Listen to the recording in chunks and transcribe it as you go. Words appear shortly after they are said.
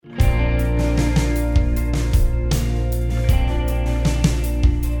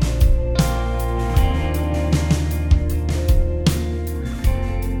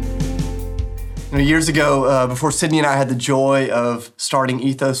Years ago, before Sydney and I had the joy of starting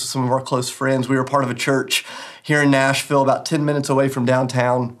Ethos with some of our close friends, we were part of a church here in Nashville, about 10 minutes away from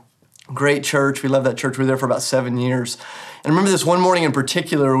downtown. Great church. We love that church. We were there for about 7 years. And I remember this one morning in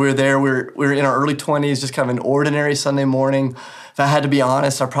particular, we were there, we were in our early 20s, just kind of an ordinary Sunday morning. If I had to be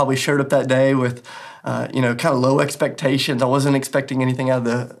honest, I probably showed up that day with kind of low expectations. I wasn't expecting anything out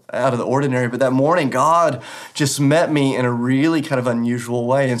of the ordinary, but that morning, God just met me in a really kind of unusual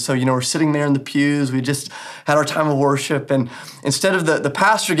way. And so, we're sitting there in the pews. We just had our time of worship, and instead of the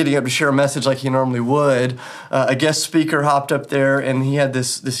pastor getting up to share a message like he normally would, a guest speaker hopped up there, and he had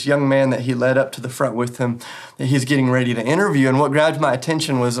this young man that he led up to the front with him that he's getting ready to interview. And what grabbed my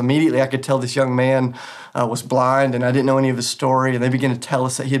attention was immediately I could tell this young man was blind, and I didn't know any of his story. And they began to tell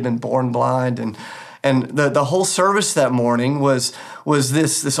us that he had been born blind, and the whole service that morning was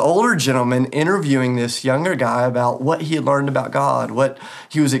this older gentleman interviewing this younger guy about what he had learned about God, what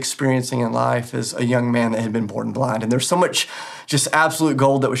he was experiencing in life as a young man that had been born blind. And there's so much just absolute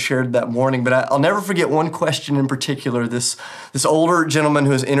gold that was shared that morning. But I'll never forget one question in particular. This older gentleman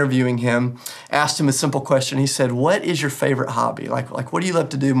who was interviewing him asked him a simple question. He said, "What is your favorite hobby? Like what do you love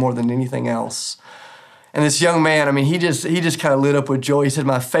to do more than anything else?" And this young man, he just kind of lit up with joy. He said,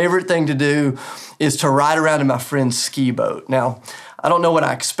 "My favorite thing to do is to ride around in my friend's ski boat." Now, I don't know what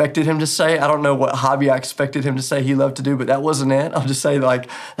I expected him to say. I don't know what hobby I expected him to say he loved to do, but that wasn't it. I'll just say that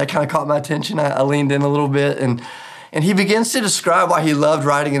kind of caught my attention. I leaned in a little bit, and he begins to describe why he loved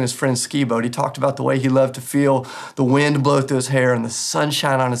riding in his friend's ski boat. He talked about the way he loved to feel the wind blow through his hair and the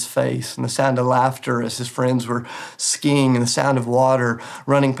sunshine on his face and the sound of laughter as his friends were skiing and the sound of water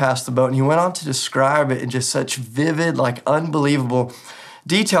running past the boat. And he went on to describe it in just such vivid, unbelievable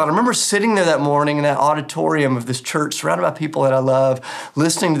detail. And I remember sitting there that morning in that auditorium of this church, surrounded by people that I love,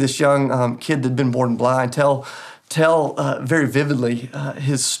 listening to this young kid that had been born blind tell very vividly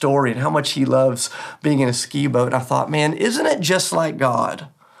his story and how much he loves being in a ski boat. And I thought, man, isn't it just like God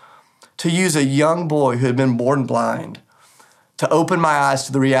to use a young boy who had been born blind to open my eyes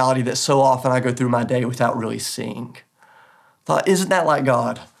to the reality that so often I go through my day without really seeing? I thought, isn't that like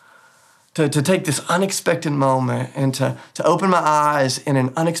God? To take this unexpected moment and to open my eyes in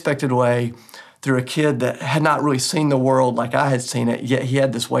an unexpected way through a kid that had not really seen the world like I had seen it, yet he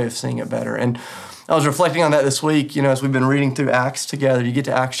had this way of seeing it better. And I was reflecting on that this week, as we've been reading through Acts together. You get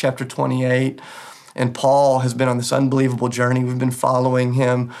to Acts chapter 28, and Paul has been on this unbelievable journey. We've been following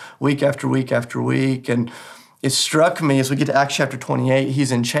him week after week after week, and it struck me as we get to Acts chapter 28,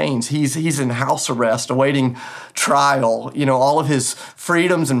 he's in chains. He's in house arrest, awaiting trial. All of his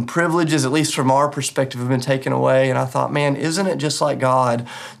freedoms and privileges, at least from our perspective, have been taken away. And I thought, man, isn't it just like God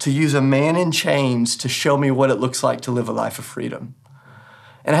to use a man in chains to show me what it looks like to live a life of freedom?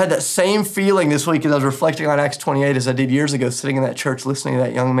 And I had that same feeling this week as I was reflecting on Acts 28 as I did years ago, sitting in that church, listening to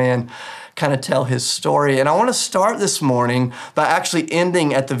that young man kind of tell his story. And I want to start this morning by actually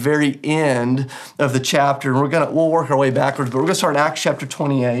ending at the very end of the chapter. And we'll work our way backwards, but we're going to start in Acts chapter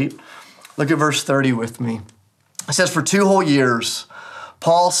 28. Look at verse 30 with me. It says, "For 2 whole years,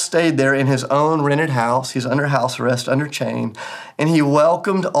 Paul stayed there in his own rented house. He's under house arrest, under chain, and he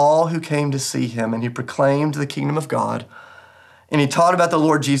welcomed all who came to see him, and he proclaimed the kingdom of God. And he taught about the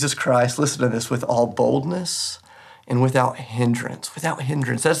Lord Jesus Christ," listen to this, "with all boldness and without hindrance." Without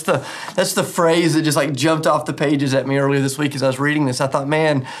hindrance. That's the phrase that just jumped off the pages at me earlier this week as I was reading this. I thought,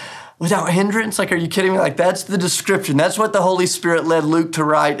 man, without hindrance? Are you kidding me? That's the description. That's what the Holy Spirit led Luke to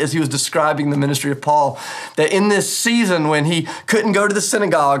write as he was describing the ministry of Paul. That in this season when he couldn't go to the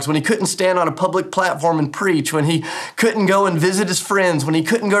synagogues, when he couldn't stand on a public platform and preach, when he couldn't go and visit his friends, when he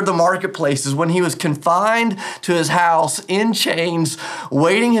couldn't go to the marketplaces, when he was confined to his house in chains,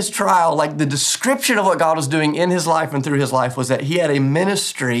 waiting his trial, the description of what God was doing in his life and through his life was that he had a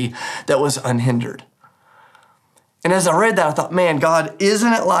ministry that was unhindered. And as I read that, I thought, man, God,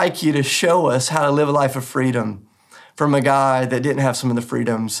 isn't it like you to show us how to live a life of freedom from a guy that didn't have some of the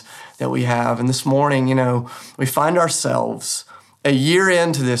freedoms that we have? And this morning, we find ourselves a year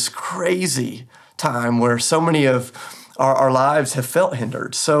into this crazy time where so many of our lives have felt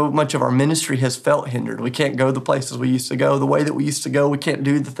hindered. So much of our ministry has felt hindered. We can't go the places we used to go, the way that we used to go. We can't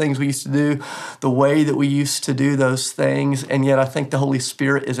do the things we used to do, the way that we used to do those things. And yet I think the Holy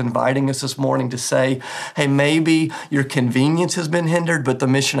Spirit is inviting us this morning to say, hey, maybe your convenience has been hindered, but the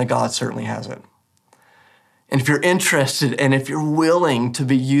mission of God certainly hasn't. And if you're interested and if you're willing to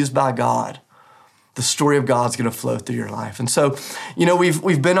be used by God, the story of God's going to flow through your life. And so,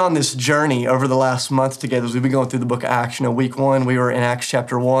 we've been on this journey over the last month together as we've been going through the book of Acts. Week 1, we were in Acts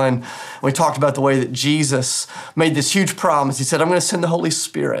chapter 1. We talked about the way that Jesus made this huge promise. He said, I'm going to send the Holy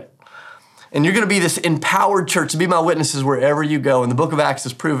Spirit. And you're going to be this empowered church to be my witnesses wherever you go. And the book of Acts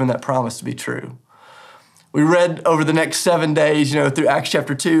has proven that promise to be true. We read over the next 7 days, through Acts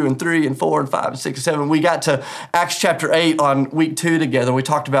chapter 2 and 3 and 4 and 5 and 6 and 7. We got to Acts chapter 8 on week 2 together. We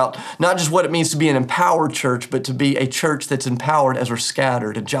talked about not just what it means to be an empowered church, but to be a church that's empowered as we're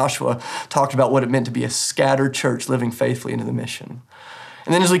scattered. And Joshua talked about what it meant to be a scattered church living faithfully into the mission.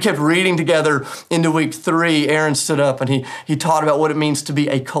 And then as we kept reading together into week 3, Aaron stood up and he taught about what it means to be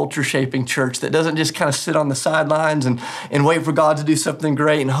a culture-shaping church that doesn't just kind of sit on the sidelines and wait for God to do something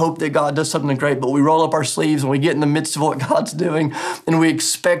great and hope that God does something great, but we roll up our sleeves and we get in the midst of what God's doing and we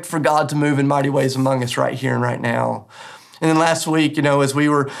expect for God to move in mighty ways among us right here and right now. And then last week, as we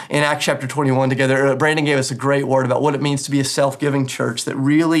were in Acts chapter 21 together, Brandon gave us a great word about what it means to be a self-giving church that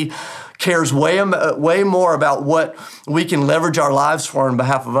really cares way more about what we can leverage our lives for on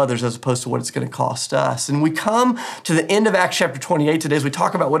behalf of others as opposed to what it's going to cost us. And we come to the end of Acts chapter 28 today as we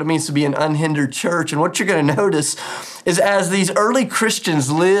talk about what it means to be an unhindered church. And what you're going to notice is as these early Christians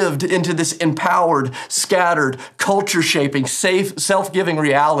lived into this empowered, scattered, culture-shaping, safe, self-giving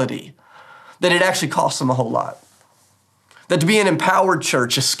reality, that it actually cost them a whole lot. That to be an empowered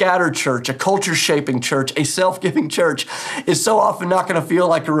church, a scattered church, a culture-shaping church, a self-giving church is so often not going to feel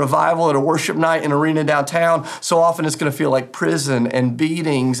like a revival at a worship night in an arena downtown. So often it's going to feel like prison and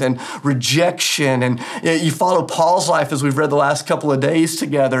beatings and rejection. And you follow Paul's life as we've read the last couple of days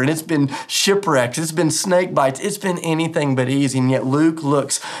together, and it's been shipwrecks, it's been snake bites, it's been anything but easy. And yet Luke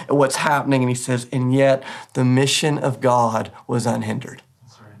looks at what's happening and he says, and yet the mission of God was unhindered.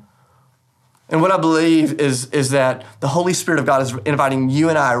 And what I believe is that the Holy Spirit of God is inviting you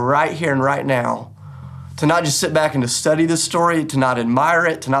and I right here and right now to not just sit back and to study this story, to not admire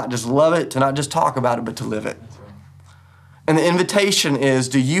it, to not just love it, to not just talk about it, but to live it. And the invitation is,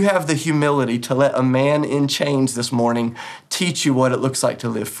 do you have the humility to let a man in chains this morning teach you what it looks like to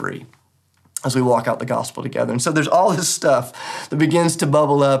live free as we walk out the gospel together? And so there's all this stuff that begins to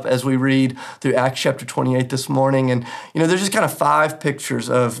bubble up as we read through Acts chapter 28 this morning. And, there's just kind of 5 pictures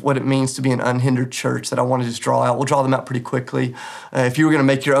of what it means to be an unhindered church that I want to just draw out. We'll draw them out pretty quickly. If you were going to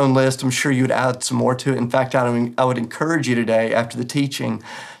make your own list, I'm sure you would add some more to it. In fact, I would encourage you today after the teaching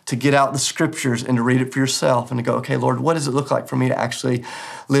to get out the scriptures and to read it for yourself and to go, okay, Lord, what does it look like for me to actually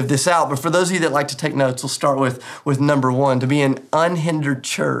live this out? But for those of you that like to take notes, we'll start with number 1, to be an unhindered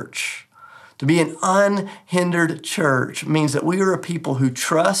church. To be an unhindered church means that we are a people who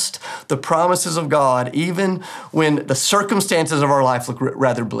trust the promises of God even when the circumstances of our life look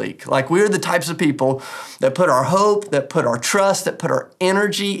rather bleak. Like we're the types of people that put our hope, that put our trust, that put our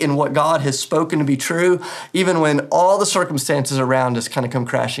energy in what God has spoken to be true, even when all the circumstances around us kind of come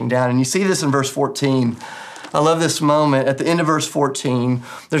crashing down. And you see this in verse 14. I love this moment. At the end of verse 14,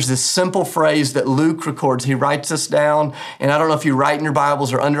 there's this simple phrase that Luke records. He writes this down, and I don't know if you write in your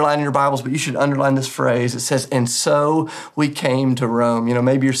Bibles or underline in your Bibles, but you should underline this phrase. It says, and so we came to Rome.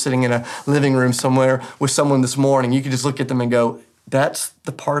 Maybe you're sitting in a living room somewhere with someone this morning. You could just look at them and go, that's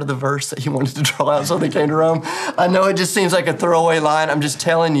the part of the verse that you wanted to draw out, so they came to Rome. I know it just seems like a throwaway line. I'm just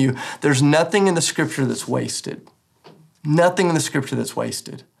telling you, there's nothing in the scripture that's wasted. Nothing in the scripture that's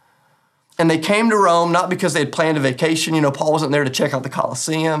wasted. And they came to Rome not because they had planned a vacation. Paul wasn't there to check out the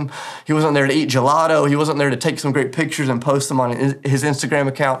Colosseum. He wasn't there to eat gelato. He wasn't there to take some great pictures and post them on his Instagram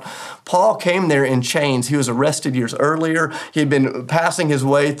account. Paul came there in chains. He was arrested years earlier. He had been passing his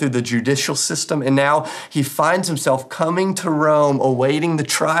way through the judicial system, and now he finds himself coming to Rome, awaiting the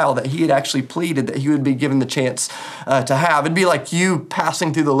trial that he had actually pleaded that he would be given the chance to have. It'd be like you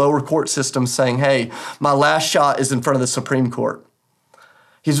passing through the lower court system saying, hey, my last shot is in front of the Supreme Court.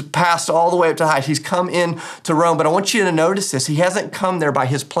 He's passed all the way up to high. He's come in to Rome, but I want you to notice this. He hasn't come there by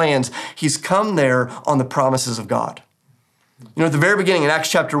his plans. He's come there on the promises of God. At the very beginning in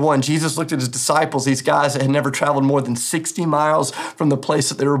Acts chapter 1, Jesus looked at his disciples, these guys that had never traveled more than 60 miles from the place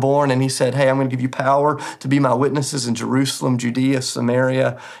that they were born, and he said, hey, I'm going to give you power to be my witnesses in Jerusalem, Judea,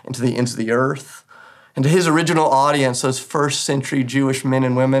 Samaria, and to the ends of the earth. And to his original audience, those first century Jewish men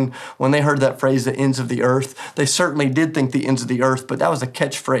and women, when they heard that phrase, the ends of the earth, they certainly did think the ends of the earth, but that was a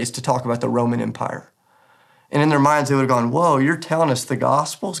catchphrase to talk about the Roman Empire. And in their minds, they would have gone, whoa, you're telling us the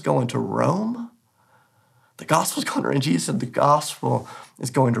gospel's going to Rome? The gospel's going to Rome. Jesus said the gospel is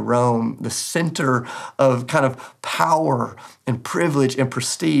going to Rome, the center of kind of power and privilege and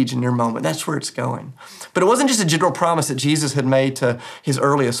prestige in your moment. That's where it's going. But it wasn't just a general promise that Jesus had made to his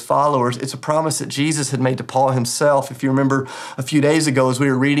earliest followers. It's a promise that Jesus had made to Paul himself. If you remember a few days ago as we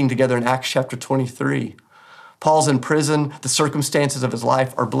were reading together in Acts chapter 23, Paul's in prison. The circumstances of his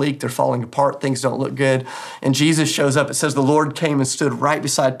life are bleak. They're falling apart. Things don't look good. And Jesus shows up. It says the Lord came and stood right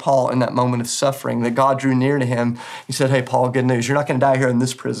beside Paul in that moment of suffering, that God drew near to him. He said, hey, Paul, good news. You're not going to die here in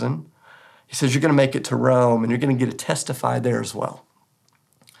this prison. He says, you're going to make it to Rome, and you're going to get to testify there as well.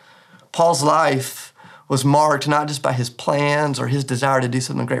 Paul's life was marked not just by his plans or his desire to do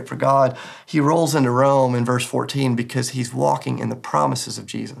something great for God. He rolls into Rome in verse 14 because he's walking in the promises of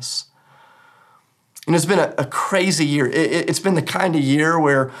Jesus. And it's been a crazy year. It's been the kind of year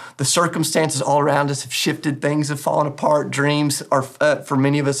where the circumstances all around us have shifted. Things have fallen apart. Dreams are, for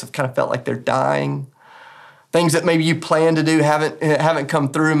many of us, have kind of felt like they're dying. Things that maybe you planned to do haven't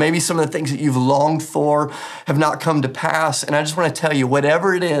come through. Maybe some of the things that you've longed for have not come to pass. And I just want to tell you,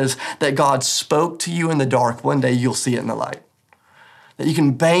 whatever it is that God spoke to you in the dark, one day you'll see it in the light. That you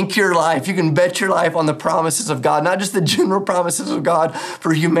can bank your life, you can bet your life on the promises of God, not just the general promises of God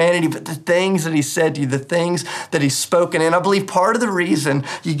for humanity, but the things that he said to you, the things that he's spoken. And I believe part of the reason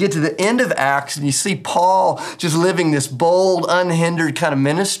you get to the end of Acts and you see Paul just living this bold, unhindered kind of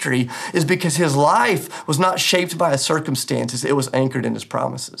ministry is because his life was not shaped by his circumstances, it was anchored in his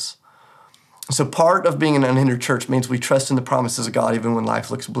promises. So part of being an unhindered church means we trust in the promises of God even when life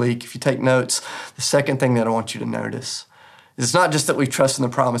looks bleak. If you take notes, the second thing that I want you to notice, it's not just that we trust in the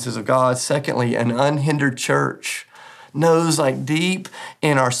promises of God. Secondly, an unhindered church knows like deep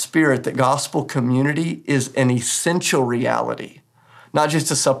in our spirit that gospel community is an essential reality, not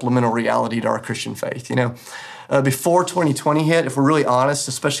just a supplemental reality to our Christian faith. Before 2020 hit, if we're really honest,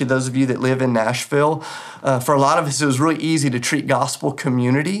 especially those of you that live in Nashville, for a lot of us, it was really easy to treat gospel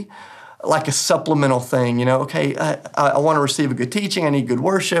community like a supplemental thing. Okay, I want to receive a good teaching. I need good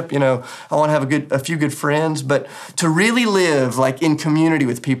worship. I want to have a few good friends. But to really live like in community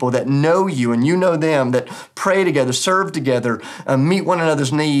with people that know you and you know them, that pray together, serve together, meet one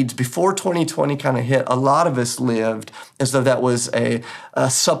another's needs. Before 2020 kind of hit, a lot of us lived as though that was a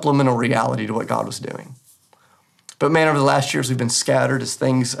supplemental reality to what God was doing. But man, over the last years, we've been scattered as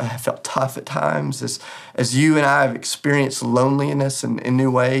things have felt tough at times, as you and I have experienced loneliness in new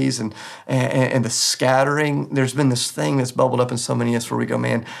ways and the scattering. There's been this thing that's bubbled up in so many of us where we go,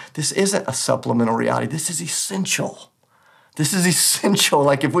 man, this isn't a supplemental reality. This is essential. This is essential.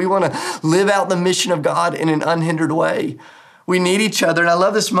 Like if we want to live out the mission of God in an unhindered way, we need each other. And I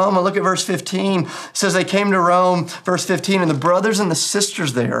love this moment. Look at verse 15. It says they came to Rome, verse 15, and the brothers and the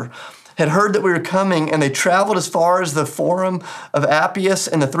sisters there had heard that we were coming, and they traveled as far as the Forum of Appius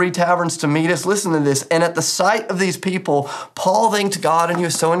and the Three Taverns to meet us. Listen to this. And at the sight of these people, Paul thanked God, and he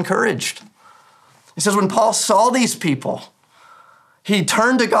was so encouraged. He says, when Paul saw these people, he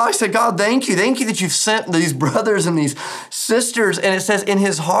turned to God. He said, God, thank you. Thank you that you've sent these brothers and these sisters. And it says in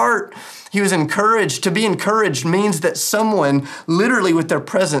his heart, he was encouraged. To be encouraged means that someone literally with their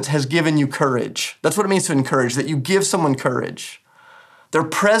presence has given you courage. That's what it means to encourage, that you give someone courage. Their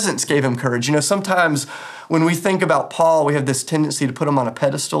presence gave him courage. Sometimes when we think about Paul, we have this tendency to put him on a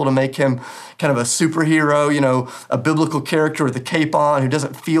pedestal, to make him kind of a superhero, a biblical character with a cape on who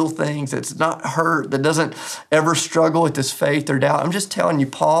doesn't feel things, that's not hurt, that doesn't ever struggle with this faith or doubt. I'm just telling you,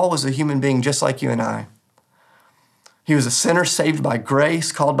 Paul was a human being just like you and I. He was a sinner saved by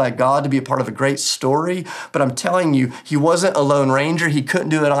grace, called by God to be a part of a great story. But I'm telling you, he wasn't a lone ranger. He couldn't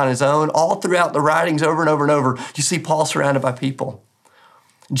do it on his own. All throughout the writings over and over and over, you see Paul surrounded by people.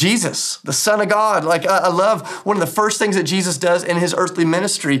 Jesus, the Son of God. I love one of the first things that Jesus does in his earthly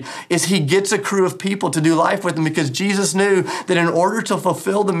ministry is he gets a crew of people to do life with him because Jesus knew that in order to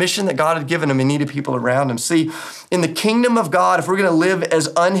fulfill the mission that God had given him, he needed people around him. See, in the kingdom of God, if we're going to live as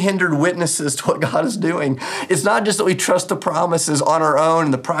unhindered witnesses to what God is doing, it's not just that we trust the promises on our own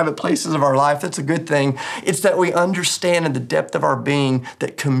in the private places of our life. That's a good thing. It's that we understand in the depth of our being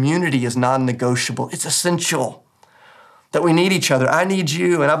that community is non-negotiable. It's essential. That we need each other. I need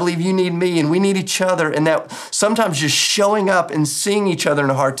you, and I believe you need me, and we need each other, and that sometimes just showing up and seeing each other in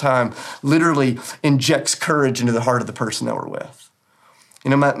a hard time literally injects courage into the heart of the person that we're with.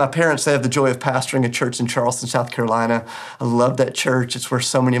 My parents, they have the joy of pastoring a church in Charleston, South Carolina. I love that church. It's where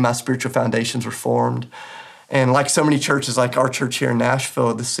so many of my spiritual foundations were formed. And like so many churches, like our church here in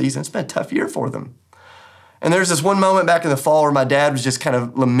Nashville this season, it's been a tough year for them. And there's this one moment back in the fall where my dad was just kind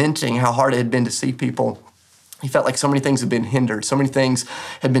of lamenting how hard it had been to see people. He felt like so many things had been hindered. So many things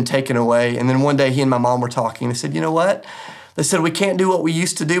had been taken away. And then one day he and my mom were talking. They said, you know what? They said, we can't do what we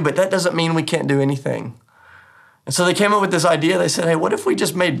used to do, but that doesn't mean we can't do anything. And so they came up with this idea. They said, hey, what if we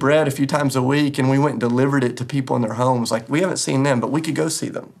just made bread a few times a week and we went and delivered it to people in their homes? Like, we haven't seen them, but we could go see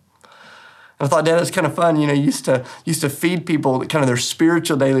them. And I thought, Dad, that's kind of fun. You used to feed people kind of their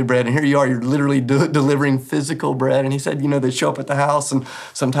spiritual daily bread. And here you are, you're literally delivering physical bread. And he said, they'd show up at the house and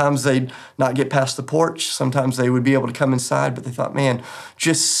sometimes they'd not get past the porch. Sometimes they would be able to come inside. But they thought, man,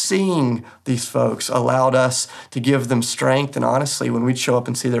 just seeing these folks allowed us to give them strength. And honestly, when we'd show up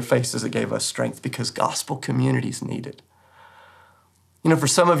and see their faces, it gave us strength because gospel communities need it. For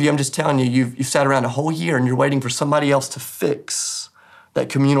some of you, I'm just telling you, you've sat around a whole year and you're waiting for somebody else to fix that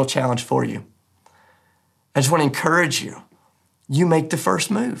communal challenge for you. I just want to encourage you. You make the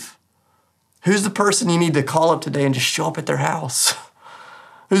first move. Who's the person you need to call up today and just show up at their house?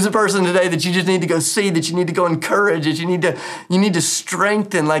 Who's the person today that you just need to go see, that you need to go encourage, that you need to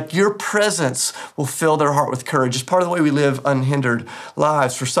strengthen? Like your presence will fill their heart with courage. It's part of the way we live unhindered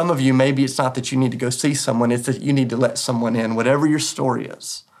lives. For some of you, maybe it's not that you need to go see someone, it's that you need to let someone in, whatever your story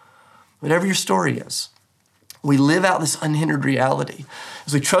is. Whatever your story is. We live out this unhindered reality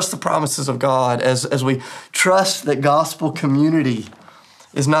as we trust the promises of God, as we trust that gospel community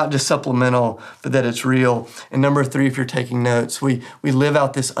is not just supplemental, but that it's real. And number 3, if you're taking notes, we live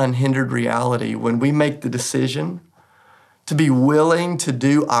out this unhindered reality when we make the decision to be willing to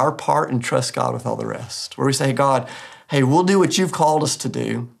do our part and trust God with all the rest. Where we say, God, hey, we'll do what you've called us to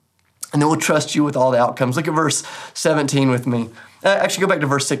do, and then we'll trust you with all the outcomes. Look at verse 17 with me. Actually, go back to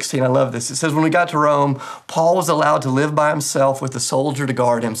verse 16. I love this. It says, when we got to Rome, Paul was allowed to live by himself with a soldier to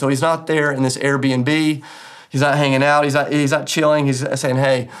guard him. So he's not there in this Airbnb. He's not hanging out. He's not chilling. He's saying,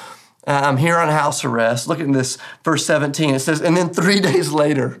 hey, I'm here on house arrest. Look at this, verse 17. It says, and then 3 days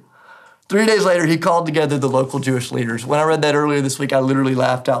later, he called together the local Jewish leaders. When I read that earlier this week, I literally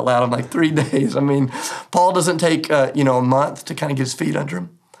laughed out loud. I'm like, 3 days. I mean, Paul doesn't take a month to kind of get his feet under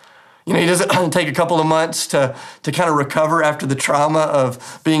him. He doesn't take a couple of months to kind of recover after the trauma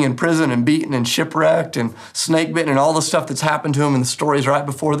of being in prison and beaten and shipwrecked and snake bitten and all the stuff that's happened to him in the stories right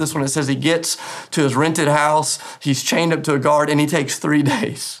before this one. It says he gets to his rented house, he's chained up to a guard, and he takes 3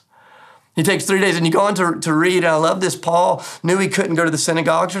 days. He takes 3 days, and you go on to read, and I love this. Paul knew he couldn't go to the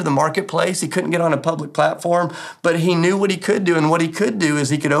synagogues or the marketplace. He couldn't get on a public platform, but he knew what he could do, and what he could do is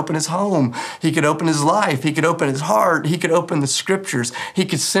he could open his home. He could open his life. He could open his heart. He could open the scriptures. He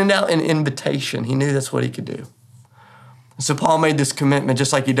could send out an invitation. He knew that's what he could do. And so Paul made this commitment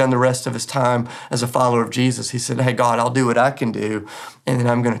just like he'd done the rest of his time as a follower of Jesus. He said, hey, God, I'll do what I can do, and then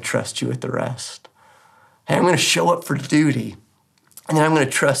I'm going to trust you with the rest. Hey, I'm going to show up for duty. And then I'm going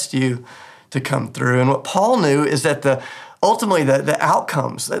to trust you to come through. And what Paul knew is that ultimately the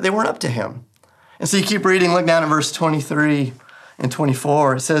outcomes, they weren't up to him. And so you keep reading, look down at verse 23 and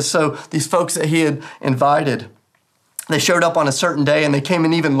 24. It says, so these folks that he had invited, they showed up on a certain day, and they came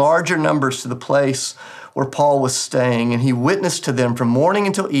in even larger numbers to the place where Paul was staying. And he witnessed to them from morning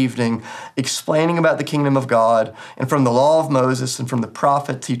until evening, explaining about the kingdom of God. And from the law of Moses and from the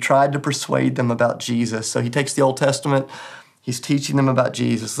prophets, he tried to persuade them about Jesus. So he takes the Old Testament, he's teaching them about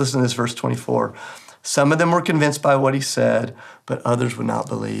Jesus. Listen to this, verse 24. Some of them were convinced by what he said, but others would not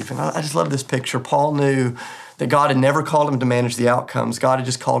believe. And I just love this picture. Paul knew that God had never called him to manage the outcomes. God had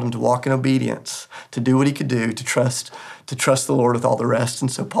just called him to walk in obedience, to do what he could do, to trust the Lord with all the rest.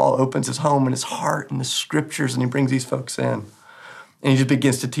 And so Paul opens his home and his heart and the scriptures, and he brings these folks in. And he just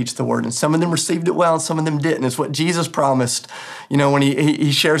begins to teach the word. And some of them received it well, and some of them didn't. It's what Jesus promised. When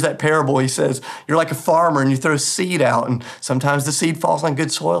he shares that parable, he says, you're like a farmer and you throw seed out. And sometimes the seed falls on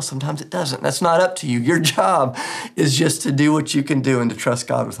good soil, sometimes it doesn't. That's not up to you. Your job is just to do what you can do and to trust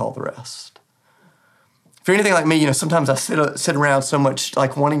God with all the rest. If you're anything like me, sometimes I sit around so much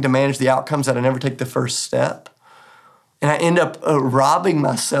like wanting to manage the outcomes that I never take the first step. And I end up robbing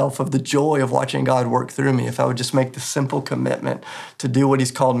myself of the joy of watching God work through me if I would just make the simple commitment to do what he's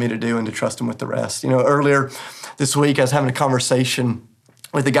called me to do and to trust him with the rest. Earlier this week, I was having a conversation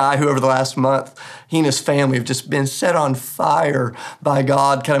with a guy who over the last month, he and his family have just been set on fire by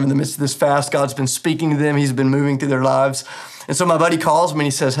God, kind of in the midst of this fast. God's been speaking to them. He's been moving through their lives. And so my buddy calls me and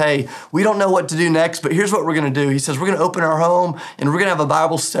he says, hey, we don't know what to do next, but here's what we're going to do. He says, we're going to open our home and we're going to have a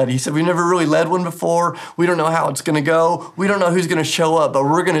Bible study. He said, we've never really led one before. We don't know how it's going to go. We don't know who's going to show up, but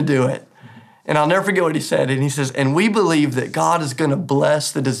we're going to do it. And I'll never forget what he said. And he says, and we believe that God is going to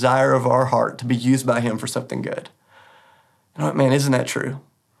bless the desire of our heart to be used by him for something good. And I went, man, isn't that true?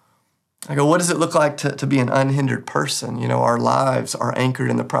 I go, what does it look like to be an unhindered person? Our lives are anchored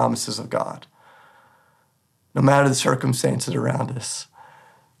in the promises of God. No matter the circumstances around us.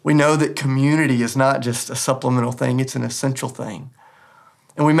 We know that community is not just a supplemental thing, it's an essential thing.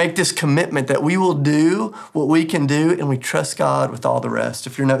 And we make this commitment that we will do what we can do and we trust God with all the rest.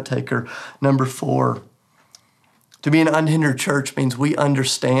 If you're a note taker, number 4, to be an unhindered church means we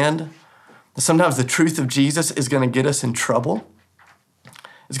understand that sometimes the truth of Jesus is going to get us in trouble.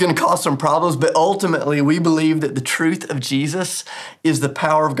 It's going to cause some problems, but ultimately we believe that the truth of Jesus is the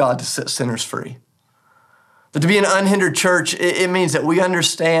power of God to set sinners free. But to be an unhindered church, it means that we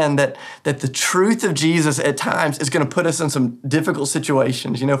understand that the truth of Jesus at times is going to put us in some difficult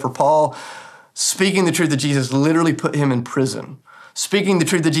situations. For Paul, speaking the truth of Jesus literally put him in prison. Speaking the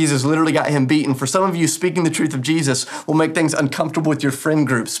truth of Jesus literally got him beaten. For some of you, speaking the truth of Jesus will make things uncomfortable with your friend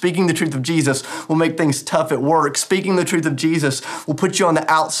group. Speaking the truth of Jesus will make things tough at work. Speaking the truth of Jesus will put you on the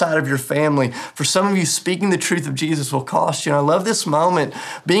outside of your family. For some of you, speaking the truth of Jesus will cost you. And I love this moment.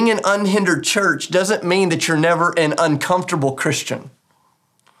 Being an unhindered church doesn't mean that you're never an uncomfortable Christian.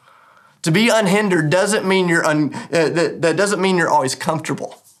 To be unhindered doesn't mean that doesn't mean you're always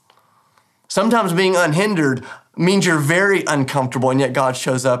comfortable. Sometimes being unhindered means you're very uncomfortable, and yet God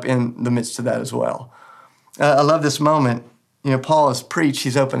shows up in the midst of that as well. I love this moment. Paul has preached.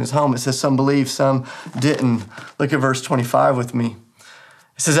 He's opened his home. It says some believed, some didn't. Look at verse 25 with me.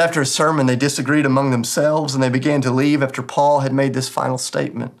 It says, after a sermon, they disagreed among themselves, and they began to leave after Paul had made this final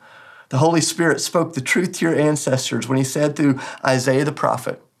statement. The Holy Spirit spoke the truth to your ancestors when he said through Isaiah the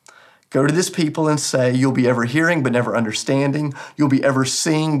prophet, go to this people and say, you'll be ever hearing but never understanding. You'll be ever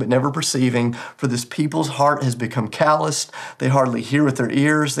seeing but never perceiving. For this people's heart has become calloused. They hardly hear with their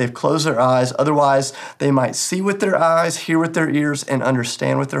ears. They've closed their eyes. Otherwise, they might see with their eyes, hear with their ears, and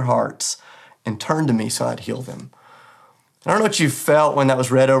understand with their hearts, and turn to me so I'd heal them. I don't know what you felt when that was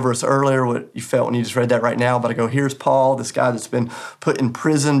read over us earlier, what you felt when you just read that right now, but I go, here's Paul, this guy that's been put in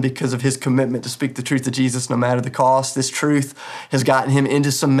prison because of his commitment to speak the truth of Jesus no matter the cost. This truth has gotten him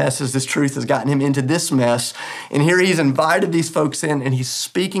into some messes. This truth has gotten him into this mess. And here he's invited these folks in and he's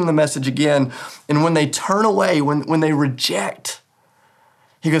speaking the message again. And when they turn away, when they reject,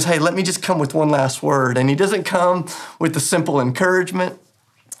 he goes, hey, let me just come with one last word. And he doesn't come with the simple encouragement.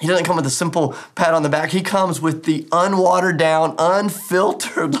 He doesn't come with a simple pat on the back. He comes with the unwatered down,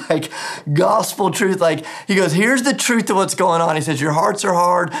 unfiltered, gospel truth. He goes, here's the truth of what's going on. He says, your hearts are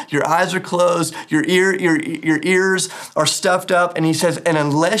hard, your eyes are closed, your ears are stuffed up. And he says, and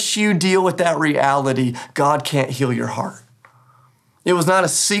unless you deal with that reality, God can't heal your heart. It was not a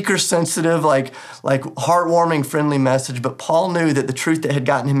seeker-sensitive, heartwarming, friendly message, but Paul knew that the truth that had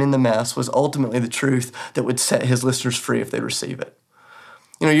gotten him in the mess was ultimately the truth that would set his listeners free if they receive it.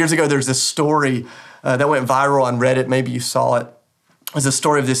 Years ago, there's this story that went viral on Reddit. Maybe you saw it. It was a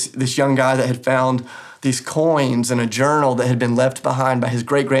story of this young guy that had found these coins in a journal that had been left behind by his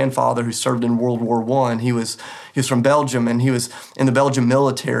great-grandfather who served in World War I. He was from Belgium, and he was in the Belgian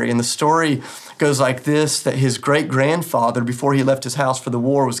military. And the story goes like this, that his great-grandfather, before he left his house for the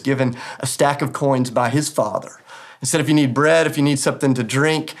war, was given a stack of coins by his father. He said, if you need bread, if you need something to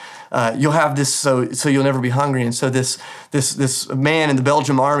drink, you'll have this so you'll never be hungry. And so this man in the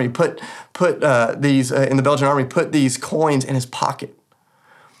Belgian army put these coins in his pocket.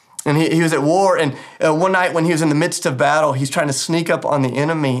 And he was at war, and one night when he was in the midst of battle, he's trying to sneak up on the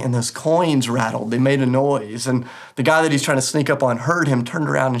enemy, and those coins rattled. They made a noise, and the guy that he's trying to sneak up on heard him, turned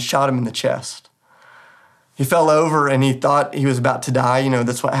around, and shot him in the chest. He fell over, and he thought he was about to die.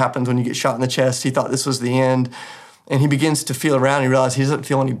 That's what happens when you get shot in the chest. He thought this was the end. And he begins to feel around. He realizes he doesn't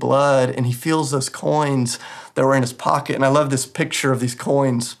feel any blood, and he feels those coins that were in his pocket. And I love this picture of these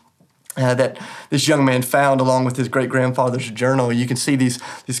coins that this young man found along with his great-grandfather's journal. You can see these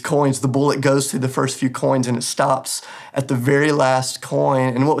coins. The bullet goes through the first few coins, and it stops at the very last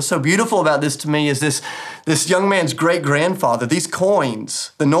coin. And what was so beautiful about this to me is this young man's great-grandfather, these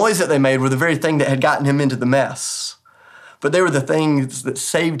coins, the noise that they made were the very thing that had gotten him into the mess. But they were the things that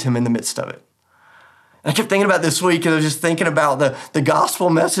saved him in the midst of it. I kept thinking about this week, and I was just thinking about the gospel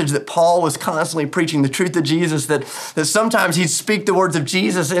message that Paul was constantly preaching, the truth of Jesus, that sometimes he'd speak the words of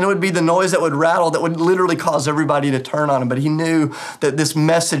Jesus, and it would be the noise that would rattle, that would literally cause everybody to turn on him. But he knew that this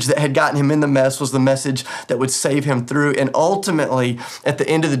message that had gotten him in the mess was the message that would save him through. And ultimately, at the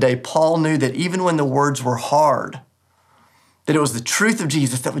end of the day, Paul knew that even when the words were hard, that it was the truth of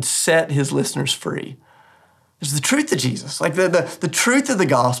Jesus that would set his listeners free. It's the truth of Jesus. The truth of the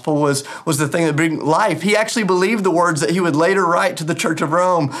gospel was the thing that brought life. He actually believed the words that he would later write to the church of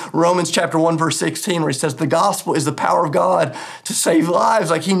Rome, Romans chapter 1, verse 16, where he says, the gospel is the power of God to save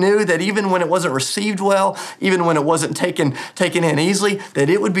lives. He knew that even when it wasn't received well, even when it wasn't taken in easily, that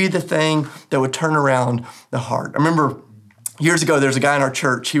it would be the thing that would turn around the heart. I remember years ago, there's a guy in our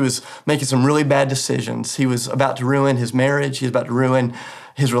church. He was making some really bad decisions. He was about to ruin his marriage. He was about to ruin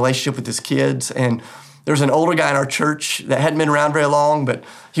his relationship with his kids. And there was an older guy in our church that hadn't been around very long, but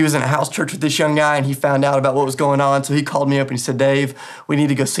he was in a house church with this young guy, and he found out about what was going on. So he called me up and he said, Dave, we need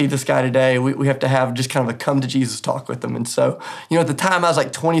to go see this guy today. We have to have just kind of a come to Jesus talk with him. And so, at the time I was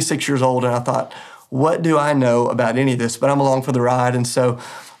 26 years old, and I thought, what do I know about any of this? But I'm along for the ride. And so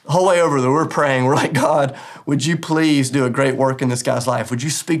the whole way over there, we're praying. We're like, God, would you please do a great work in this guy's life? Would you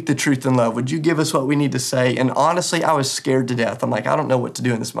speak the truth in love? Would you give us what we need to say? And honestly, I was scared to death. I'm like, I don't know what to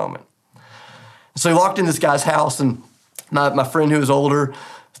do in this moment. So we walked in this guy's house, and my friend who was older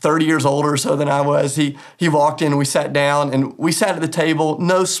 30 years older or so than I was. He walked in, we sat down, and we sat at the table,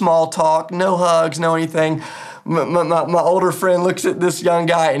 no small talk, no hugs, no anything. My older friend looks at this young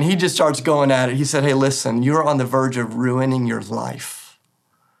guy, and he just starts going at it. He said, hey, listen, you're on the verge of ruining your life.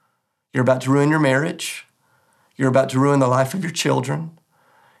 You're about to ruin your marriage. You're about to ruin the life of your children.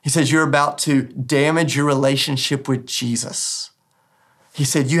 He says, you're about to damage your relationship with Jesus. He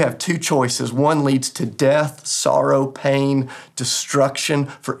said, you have two choices. One leads to death, sorrow, pain, destruction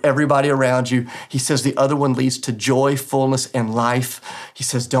for everybody around you. He says the other one leads to joy, fullness, and life. He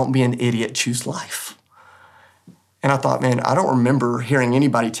says, don't be an idiot, choose life. And I thought, man, I don't remember hearing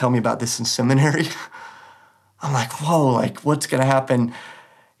anybody tell me about this in seminary. I'm like, whoa, like what's gonna happen?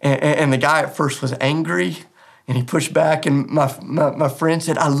 And the guy at first was angry. And he pushed back, and my friend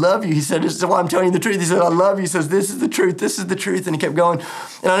said, I love you. He said, this is why I'm telling you the truth. He said, I love you. He says, this is the truth. This is the truth. And he kept going.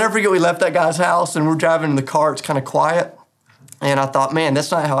 And I'll never forget, we left that guy's house, and we're driving in the car. It's kind of quiet. And I thought, man,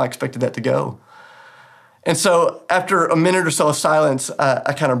 that's not how I expected that to go. And so after a minute or so of silence,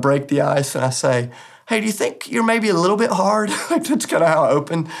 I kind of break the ice, and I say, hey, do you think you're maybe a little bit hard? Like, that's kind of how I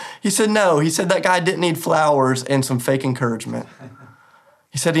opened. He said, no. He said, that guy didn't need flowers and some fake encouragement.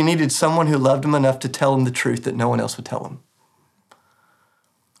 He said he needed someone who loved him enough to tell him the truth that no one else would tell him.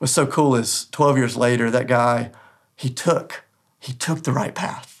 What's so cool is 12 years later, that guy, he took the right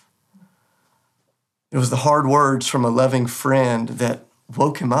path. It was the hard words from a loving friend that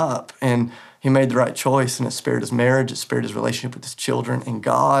woke him up, and he made the right choice, and it spared his marriage, it spared his relationship with his children, and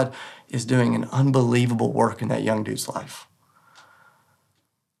God is doing an unbelievable work in that young dude's life.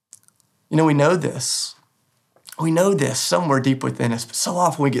 You know, we know this. We know this somewhere deep within us, but so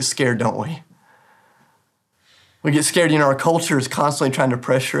often we get scared, don't we? We get scared. You know, our culture is constantly trying to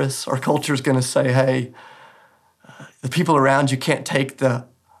pressure us. Our culture is going to say, hey, the people around you can't take the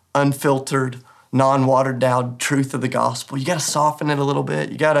unfiltered, non-watered down truth of the gospel. You got to soften it a little bit.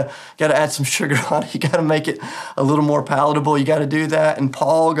 You got to add some sugar on it. You got to make it a little more palatable. You got to do that. And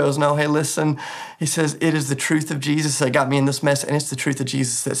Paul goes, no, hey, listen. He says, it is the truth of Jesus that got me in this mess, and it's the truth of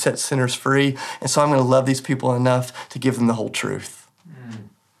Jesus that sets sinners free. And so I'm going to love these people enough to give them the whole truth.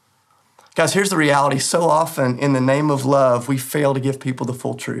 Guys, here's the reality. So often in the name of love, we fail to give people the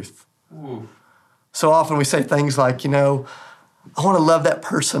full truth. Ooh. So often we say things like, you know, I want to love that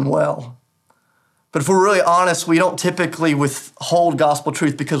person well. But if we're really honest, we don't typically withhold gospel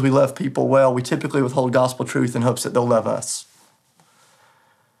truth because we love people well. We typically withhold gospel truth in hopes that they'll love us.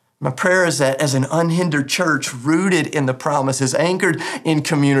 My prayer is that as an unhindered church, rooted in the promises, anchored in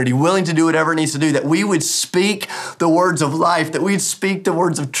community, willing to do whatever it needs to do, that we would speak the words of life, that we'd speak the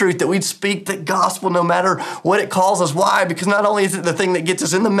words of truth, that we'd speak the gospel no matter what it calls us. Why? Because not only is it the thing that gets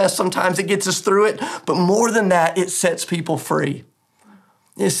us in the mess, sometimes it gets us through it, but more than that, it sets people free.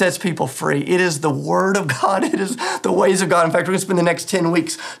 It sets people free. It is the word of God. It is the ways of God. In fact, we're going to spend the next 10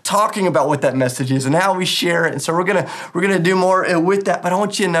 weeks talking about what that message is and how we share it. And so we're going to do more with that. But I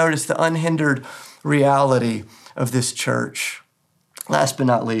want you to notice the unhindered reality of this church. Last but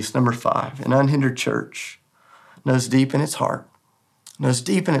not least, number 5, an unhindered church knows deep in its heart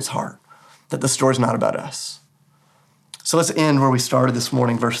that the story's not about us. So let's end where we started this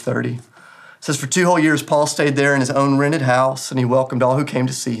morning, verse 30. It says, for 2 whole years, Paul stayed there in his own rented house, and he welcomed all who came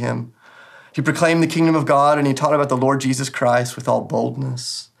to see him. He proclaimed the kingdom of God, and he taught about the Lord Jesus Christ with all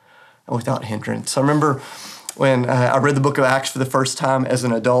boldness and without hindrance. I remember when I read the book of Acts for the first time as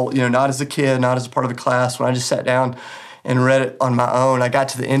an adult, you know, not as a kid, not as a part of a class, when I just sat down and read it on my own. I got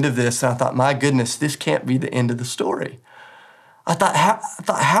to the end of this, and I thought, my goodness, this can't be the end of the story. I thought,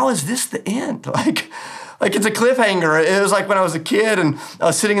 how is this the end? Like it's a cliffhanger. It was like when I was a kid and I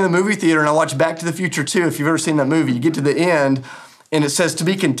was sitting in the movie theater and I watched Back to the Future 2. If you've ever seen that movie, you get to the end and it says to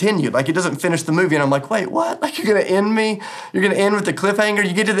be continued. Like it doesn't finish the movie. And I'm like, wait, what? Like you're going to end me? You're going to end with the cliffhanger?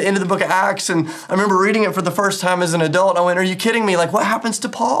 You get to the end of the book of Acts, and I remember reading it for the first time as an adult. And I went, are you kidding me? Like what happens to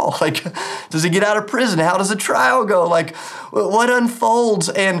Paul? Like, does he get out of prison? How does the trial go? Like what unfolds?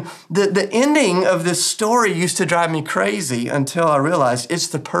 And the ending of this story used to drive me crazy until I realized it's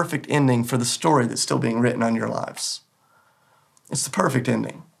the perfect ending for the story that's still being written on your lives. It's the perfect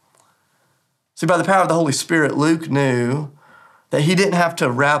ending. See, by the power of the Holy Spirit, Luke knew that he didn't have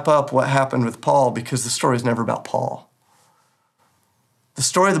to wrap up what happened with Paul because the story is never about Paul. The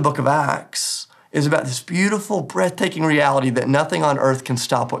story of the book of Acts is about this beautiful, breathtaking reality that nothing on earth can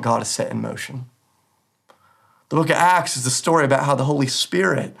stop what God has set in motion. The book of Acts is the story about how the Holy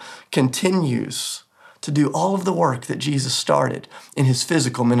Spirit continues to do all of the work that Jesus started in his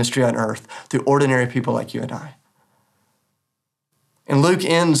physical ministry on earth through ordinary people like you and I. And Luke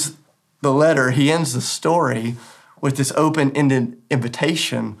ends the letter, he ends the story with this open-ended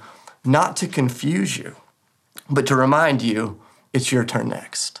invitation not to confuse you, but to remind you it's your turn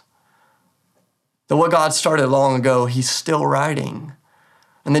next. That what God started long ago, he's still writing.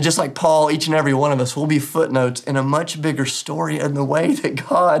 And then just like Paul, each and every one of us will be footnotes in a much bigger story in the way that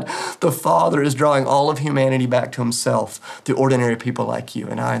God, the Father, is drawing all of humanity back to himself through ordinary people like you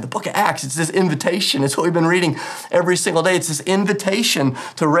and I. In the book of Acts, it's this invitation. It's what we've been reading every single day. It's this invitation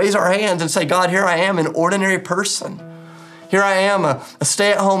to raise our hands and say, God, here I am, an ordinary person. Here I am, a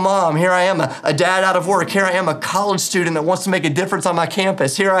stay-at-home mom. Here I am, a dad out of work. Here I am, a college student that wants to make a difference on my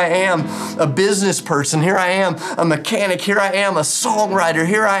campus. Here I am, a business person. Here I am, a mechanic. Here I am, a songwriter.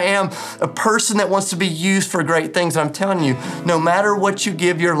 Here I am, a person that wants to be used for great things. And I'm telling you, no matter what you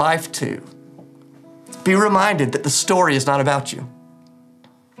give your life to, be reminded that the story is not about you.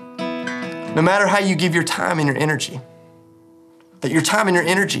 No matter how you give your time and your energy, that your time and your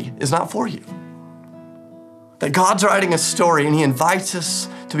energy is not for you. That God's writing a story and he invites us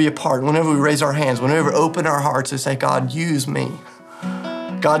to be a part. Whenever we raise our hands, whenever we open our hearts and say, God, use me,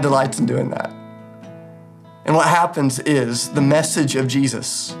 God delights in doing that. And what happens is the message of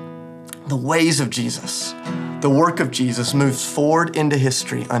Jesus, the ways of Jesus, the work of Jesus moves forward into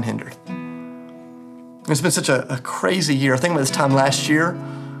history unhindered. It's been such a crazy year. I think about this time last year,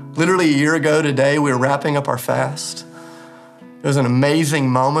 literally a year ago today, we were wrapping up our fast. It was an amazing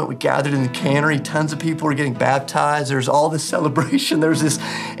moment. We gathered in the cannery. Tons of people were getting baptized. There's all this celebration. There's this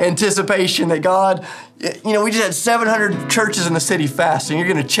anticipation that God, we just had 700 churches in the city fasting. You're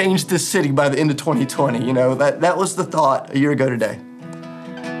going to change this city by the end of 2020. That was the thought a year ago today.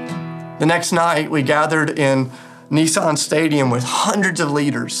 The next night, we gathered in Nissan Stadium with hundreds of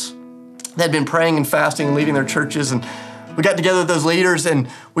leaders that had been praying and fasting and leading their churches. And we got together with those leaders and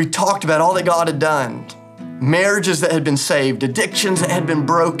we talked about all that God had done. Marriages that had been saved, addictions that had been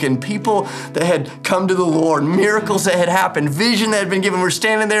broken, people that had come to the Lord, miracles that had happened, vision that had been given. We're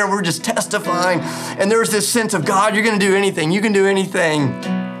standing there and we're just testifying. And there was this sense of, God, you're going to do anything. You can do anything.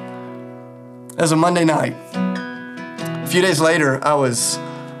 It was a Monday night. A few days later, I was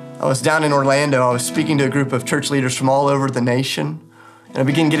down in Orlando. I was speaking to a group of church leaders from all over the nation. And I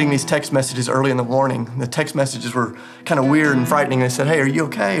began getting these text messages early in the morning. The text messages were kind of weird and frightening. They said, hey, are you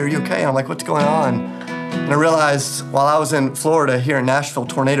okay? Are you okay? And I'm like, what's going on? And I realized while I was in Florida, here in Nashville,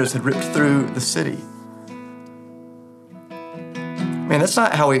 tornadoes had ripped through the city. Man, that's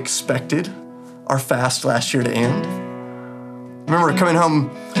not how we expected our fast last year to end. I remember coming home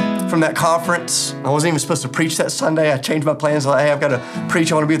from that conference. I wasn't even supposed to preach that Sunday. I changed my plans. Like, hey, I've got to preach.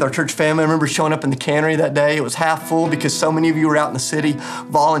 I want to be with our church family. I remember showing up in the cannery that day. It was half full because so many of you were out in the city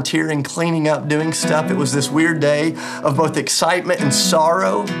volunteering, cleaning up, doing stuff. It was this weird day of both excitement and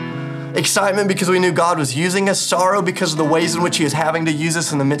sorrow. Excitement because we knew God was using us. Sorrow because of the ways in which he was having to use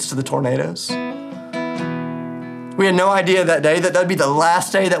us in the midst of the tornadoes. We had no idea that day that that'd be the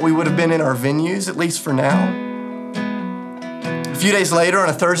last day that we would have been in our venues, at least for now. A few days later, on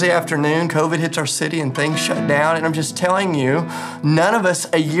a Thursday afternoon, COVID hits our city and things shut down. And I'm just telling you, none of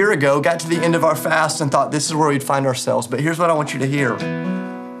us a year ago got to the end of our fast and thought this is where we'd find ourselves. But here's what I want you to hear.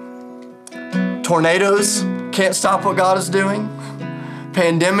 Tornadoes can't stop what God is doing.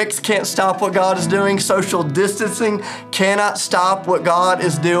 Pandemics can't stop what God is doing. Social distancing cannot stop what God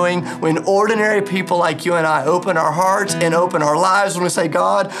is doing. When ordinary people like you and I open our hearts and open our lives, when we say,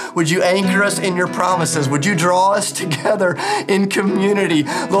 God, would you anchor us in your promises? Would you draw us together in community?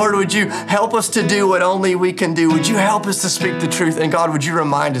 Lord, would you help us to do what only we can do? Would you help us to speak the truth? And God, would you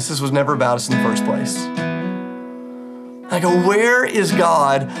remind us this was never about us in the first place? I go, where is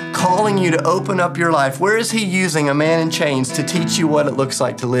God calling you to open up your life? Where is he using a man in chains to teach you what it looks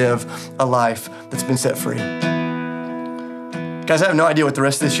like to live a life that's been set free? Guys, I have no idea what the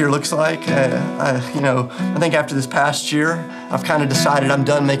rest of this year looks like. I think after this past year, I've kind of decided I'm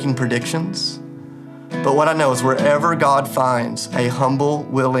done making predictions. But what I know is wherever God finds a humble,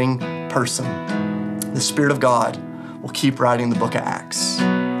 willing person, the Spirit of God will keep writing the book of Acts.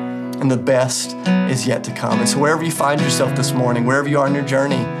 And the best is yet to come. And so wherever you find yourself this morning, wherever you are in your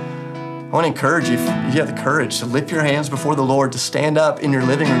journey, I want to encourage you, if you have the courage, to lift your hands before the Lord, to stand up in your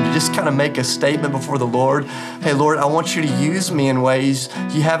living room, to just kind of make a statement before the Lord. Hey, Lord, I want you to use me in ways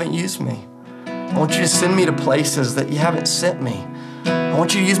you haven't used me. I want you to send me to places that you haven't sent me. I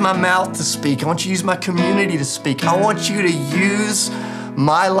want you to use my mouth to speak. I want you to use my community to speak. I want you to use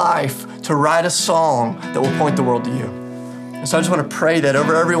my life to write a song that will point the world to you. And so I just want to pray that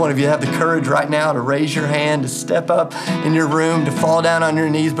over every one of you have the courage right now to raise your hand, to step up in your room, to fall down on your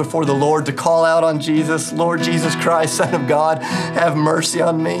knees before the Lord, to call out on Jesus. Lord Jesus Christ, Son of God, have mercy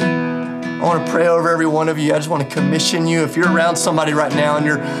on me. I want to pray over every one of you. I just want to commission you. If you're around somebody right now in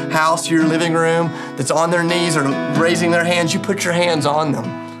your house, your living room, that's on their knees or raising their hands, you put your hands on them.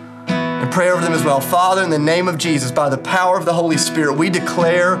 and pray over them as well. Father, in the name of Jesus, by the power of the Holy Spirit, we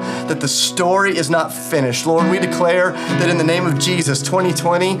declare that the story is not finished. Lord, we declare that in the name of Jesus,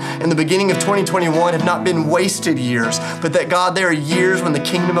 2020 and the beginning of 2021 have not been wasted years, but that, God, there are years when the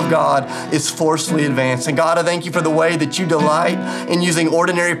kingdom of God is forcefully advanced. And God, I thank you for the way that you delight in using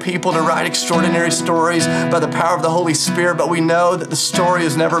ordinary people to write extraordinary stories by the power of the Holy Spirit, but we know that the story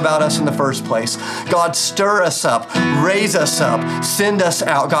is never about us in the first place. God, stir us up, raise us up, send us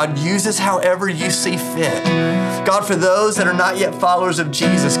out. God, use us however you see fit. God, for those that are not yet followers of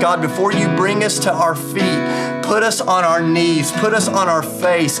Jesus, God, before you bring us to our feet, put us on our knees, put us on our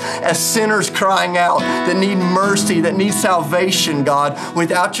face as sinners crying out that need mercy, that need salvation, God.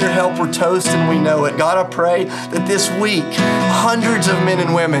 Without your help, we're toast and we know it. God, I pray that this week, hundreds of men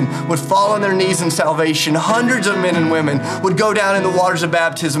and women would fall on their knees in salvation. Hundreds of men and women would go down in the waters of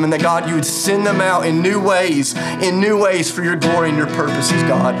baptism, and that, God, you would send them out in new ways for your glory and your purposes,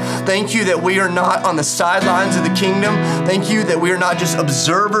 God. Thank you that we are not on the sidelines of the kingdom. Thank you that we are not just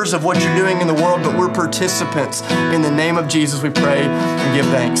observers of what you're doing in the world, but we're participants. In the name of Jesus, we pray and give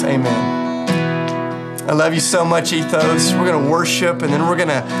thanks. Amen. I love you so much, Ethos. We're going to worship, and then we're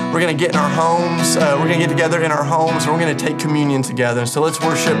gonna get in our homes. We're going to get together in our homes, and we're going to take communion together. So let's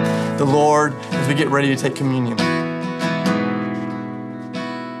worship the Lord as we get ready to take communion.